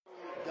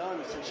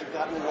done since you've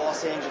gotten in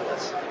Los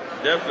Angeles?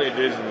 Definitely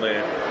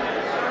Disneyland.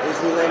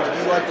 Disneyland, did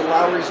you like the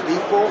Lawry's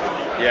beef bowl?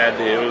 Yeah, I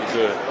did. It was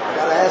good. I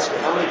gotta ask you,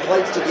 how many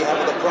plates did you have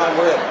with the prime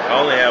rib? I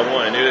only had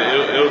one.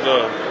 It was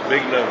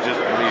big enough just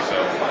for me, so.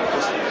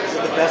 Is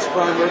it the best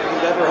prime rib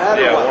you've ever had?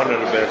 Yeah, or what? one of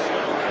the best.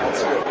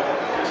 That's good.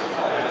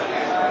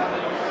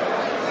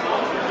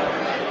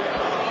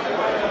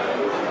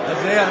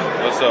 That's it.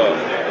 What's up?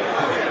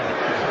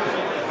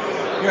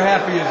 You're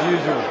happy as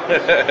usual.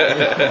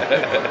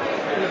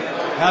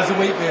 How's the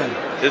week been?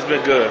 It's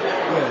been good.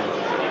 Good.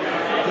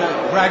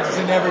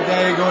 Practicing every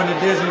day, going to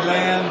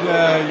Disneyland.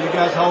 You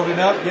guys holding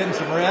up, getting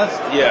some rest?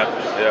 Yeah.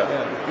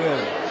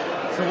 Good.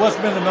 So what's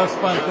been the most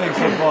fun thing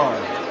so far?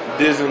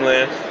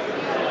 Disneyland.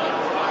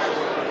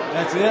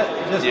 That's it?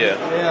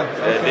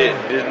 Okay.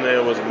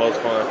 Disneyland was the most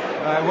fun.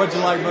 All right, what'd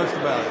you like most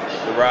about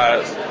it? The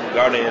rides,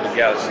 Guardian of the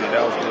Galaxy,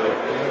 that was good.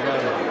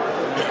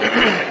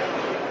 Okay.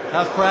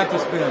 How's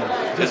practice been?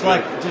 Just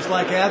like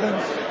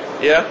Athens?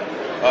 Yeah,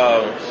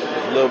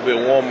 a little bit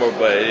warmer,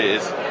 but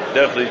it's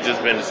definitely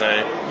just been the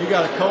same. You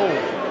got a cold?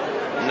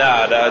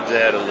 Nah, I just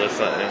had a little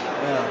something.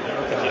 Yeah,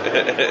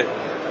 okay.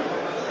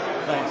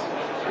 Thanks.